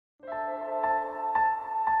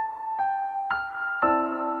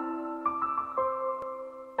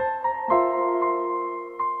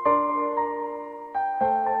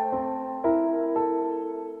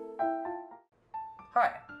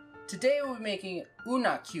Today we'll be making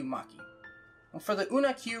Unakyu maki. And for the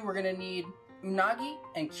Unakyu, we're going to need unagi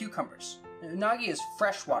and cucumbers. And unagi is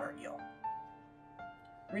freshwater eel.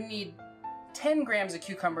 We're going to need 10 grams of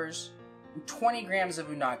cucumbers and 20 grams of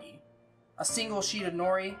unagi, a single sheet of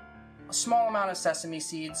nori, a small amount of sesame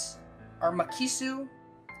seeds, our makisu,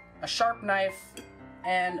 a sharp knife,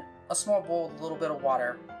 and a small bowl with a little bit of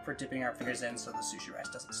water for dipping our fingers in so the sushi rice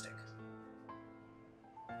doesn't stick.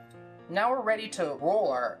 Now we're ready to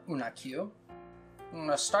roll our unakyu. I'm going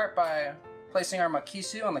to start by placing our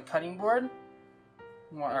makisu on the cutting board.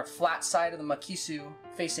 We want our flat side of the makisu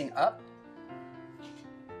facing up.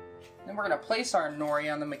 Then we're going to place our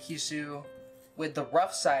nori on the makisu with the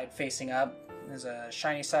rough side facing up. There's a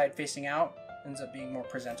shiny side facing out. Ends up being more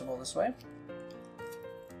presentable this way.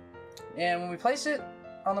 And when we place it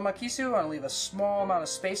on the makisu, I want to leave a small amount of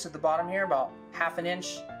space at the bottom here, about ½ an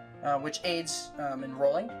inch, which aids in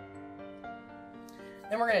rolling.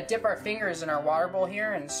 Then we're going to dip our fingers in our water bowl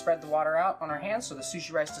here and spread the water out on our hands so the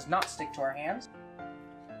sushi rice does not stick to our hands.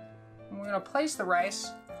 And we're going to place the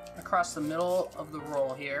rice across the middle of the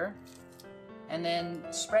roll here and then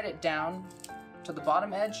spread it down to the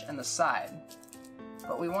bottom edge and the side.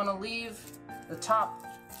 But we want to leave the top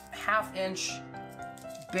 ½ inch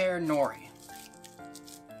bare nori.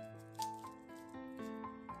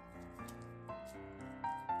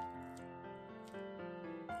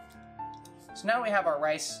 So now we have our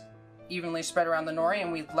rice evenly spread around the nori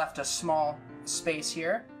and we've left a small space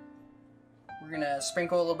here. We're going to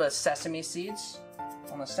sprinkle a little bit of sesame seeds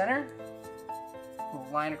on the center. We'll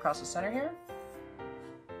line across the center here.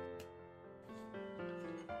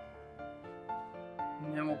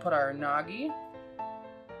 And then we'll put our unagi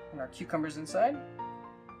and our cucumbers inside.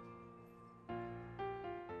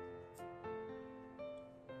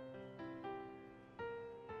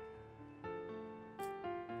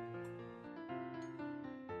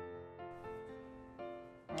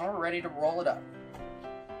 We're ready to roll it up.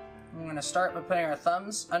 I'm going to start by putting our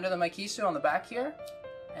thumbs under the makisu on the back here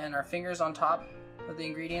and our fingers on top of the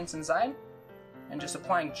ingredients inside and just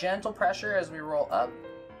applying gentle pressure as we roll up.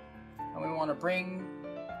 And we want to bring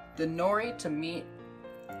the nori to meet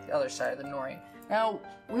the other side of the nori. Now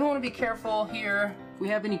we want to be careful here. If we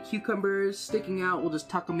have any cucumbers sticking out, we'll just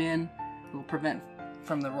tuck them in. It will prevent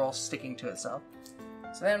from the roll sticking to itself.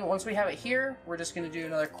 So then once we have it here, we're just going to do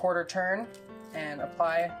another quarter turn and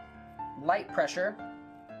apply light pressure,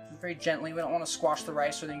 very gently. We don't want to squash the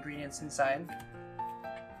rice or the ingredients inside.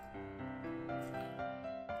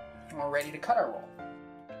 And we're ready to cut our roll.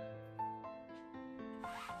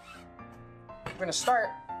 We're going to start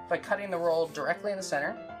by cutting the roll directly in the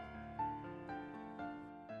center.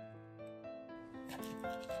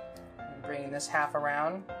 And bringing this half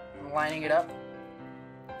around and lining it up.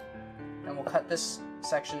 And we'll cut this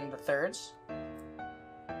section into thirds.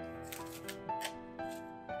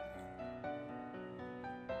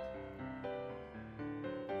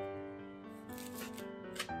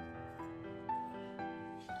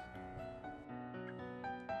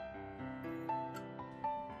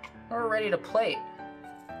 We're ready to plate.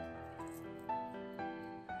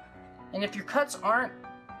 And if your cuts aren't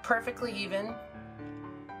perfectly even, you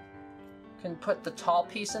can put the tall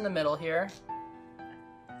piece in the middle here.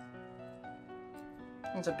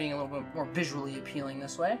 Ends up being a little bit more visually appealing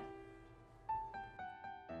this way.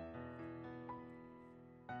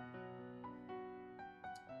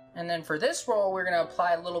 And then for this roll, we're going to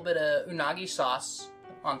apply a little bit of unagi sauce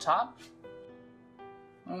on top.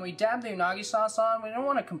 When we dab the unagi sauce on, we don't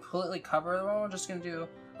want to completely cover the roll. We're just going to do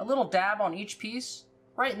a little dab on each piece,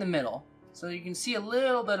 right in the middle. So you can see a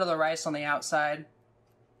little bit of the rice on the outside.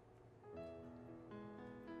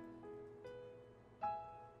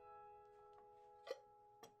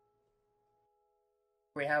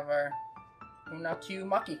 We have our Unakyu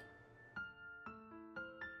maki.